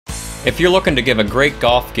If you're looking to give a great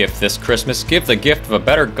golf gift this Christmas, give the gift of a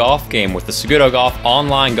better golf game with the Saguto.Golf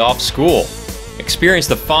online golf school. Experience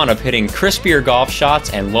the fun of hitting crispier golf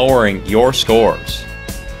shots and lowering your scores.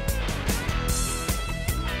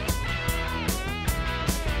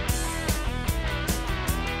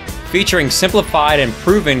 Featuring simplified and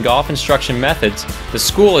proven golf instruction methods, the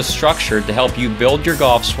school is structured to help you build your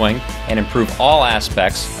golf swing and improve all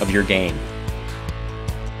aspects of your game.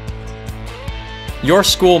 Your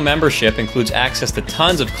school membership includes access to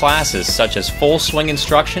tons of classes such as full swing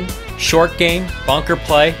instruction, short game, bunker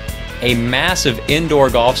play, a massive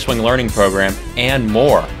indoor golf swing learning program, and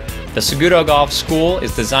more. The Saguto.Golf School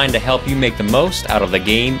is designed to help you make the most out of the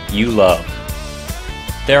game you love.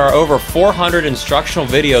 There are over 400 instructional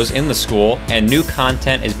videos in the school, and new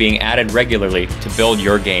content is being added regularly to build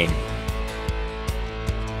your game.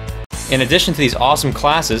 In addition to these awesome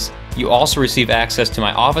classes, you also receive access to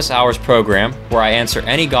my office hours program where I answer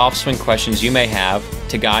any golf swing questions you may have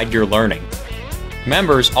to guide your learning.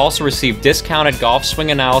 Members also receive discounted golf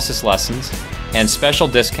swing analysis lessons and special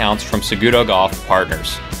discounts from Saguto.Golf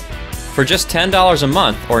partners. For just $10 a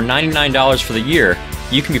month or $99 for the year,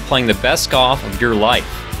 you can be playing the best golf of your life.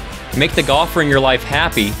 Make the golfer in your life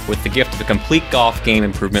happy with the gift of a complete golf game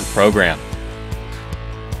improvement program.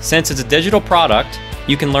 Since it's a digital product,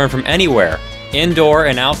 you can learn from anywhere, indoor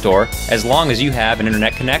and outdoor, as long as you have an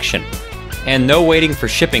internet connection. And no waiting for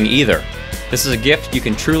shipping either. This is a gift you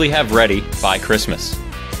can truly have ready by Christmas.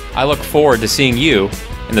 I look forward to seeing you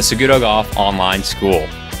in the Saguto.Golf online school.